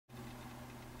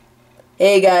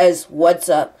Hey guys, what's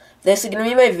up? This is going to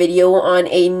be my video on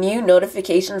a new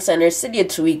Notification Center Cydia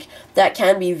tweak that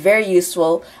can be very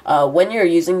useful when you're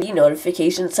using the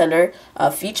Notification Center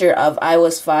feature of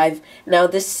iOS 5. Now,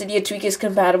 this Cydia tweak is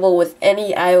compatible with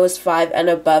any iOS 5 and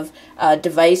above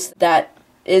device that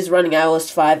is running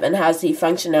iOS 5 and has the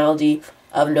functionality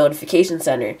of Notification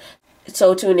Center.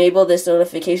 So to enable this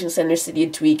Notification Center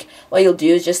Cydia tweak, what you'll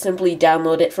do is just simply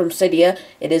download it from Cydia.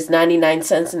 It is 99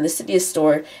 cents in the Cydia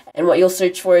store, and what you'll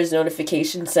search for is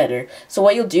Notification Center. So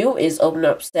what you'll do is open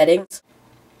up Settings.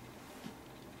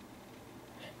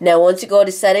 Now once you go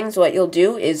to Settings, what you'll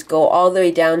do is go all the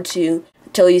way down to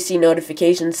until you see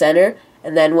Notification Center.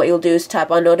 And then what you'll do is tap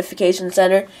on Notification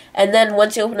Center, and then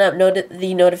once you open up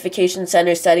the Notification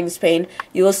Center settings pane,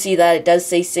 you will see that it does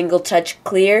say Single Touch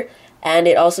Clear, and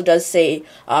it also does say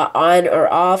on or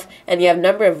off, and you have a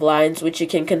number of lines which you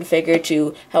can configure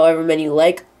to however many you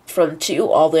like, from 2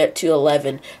 all the way up to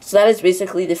 11. So that is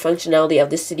basically the functionality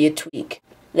of the Cydia tweak.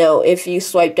 Now, if you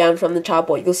swipe down from the top,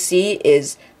 what you'll see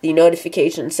is the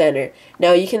Notification Center.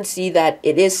 Now, you can see that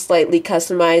it is slightly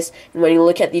customized, and when you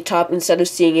look at the top, instead of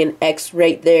seeing an X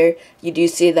right there, you do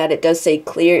see that it does say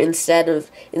clear instead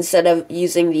of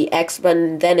using the X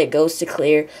button, then it goes to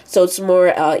clear. So it's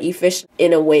more efficient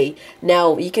in a way.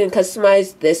 Now, you can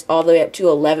customize this all the way up to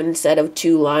 11 instead of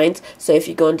 2 lines. So if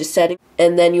you go into Settings,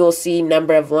 and then you'll see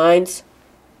number of lines,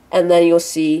 and then you'll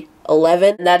see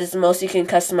 11. That is the most you can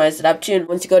customize it up to. And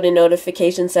once you go to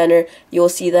Notification Center, you will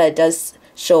see that it does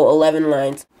show 11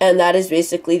 lines. And that is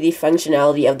basically the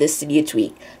functionality of this Cydia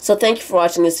tweak. So thank you for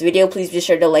watching this video. Please be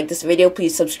sure to like this video.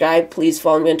 Please subscribe. Please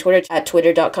follow me on Twitter at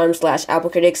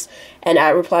twitter.com/applecritics and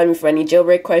 @replyme for any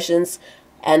jailbreak questions.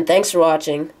 And thanks for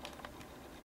watching.